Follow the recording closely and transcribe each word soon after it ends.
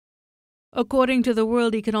According to the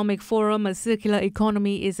World Economic Forum, a circular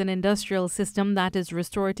economy is an industrial system that is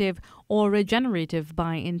restorative or regenerative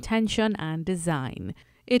by intention and design.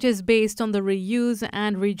 It is based on the reuse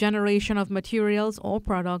and regeneration of materials or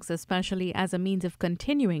products, especially as a means of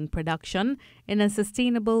continuing production in a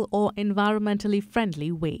sustainable or environmentally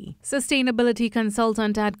friendly way. Sustainability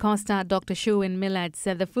consultant at COSTAATT, Dr. Sherwin Millett,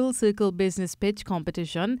 said the Full Circle Business Pitch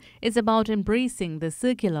competition is about embracing the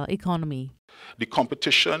circular economy. The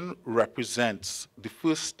competition represents the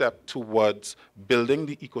first step towards building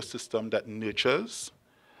the ecosystem that nurtures,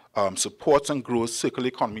 supports and grows circular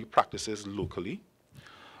economy practices locally.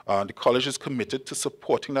 The college is committed to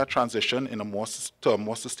supporting that transition to a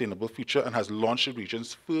more sustainable future and has launched the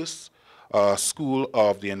region's first School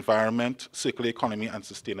of the Environment, Circular Economy and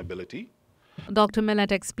Sustainability. Dr.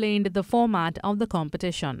 Millett explained the format of the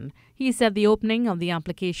competition. He said the opening of the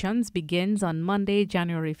applications begins on Monday,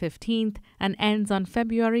 January 15th and ends on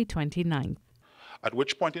February 29th. At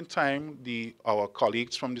which point in time, our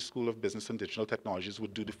colleagues from the School of Business and Digital Technologies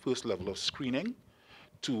would do the first level of screening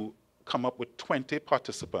to come up with 20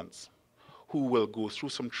 participants who will go through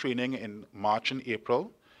some training in March and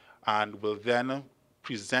April and will then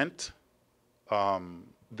present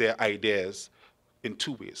their ideas in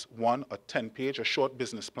two ways. One, a 10-page, a short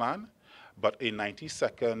business plan, but a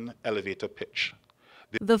 90-second elevator pitch.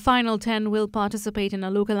 The final 10 will participate in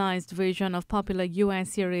a localized version of popular U.S.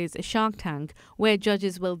 series Shark Tank, where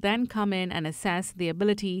judges will then come in and assess the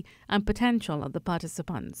ability and potential of the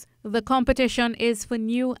participants. The competition is for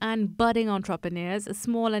new and budding entrepreneurs,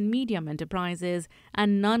 small and medium enterprises,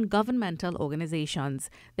 and non-governmental organizations.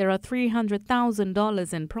 There are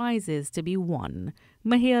 $300,000 in prizes to be won.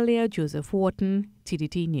 Mahalia Joseph Wharton,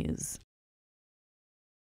 TDT News.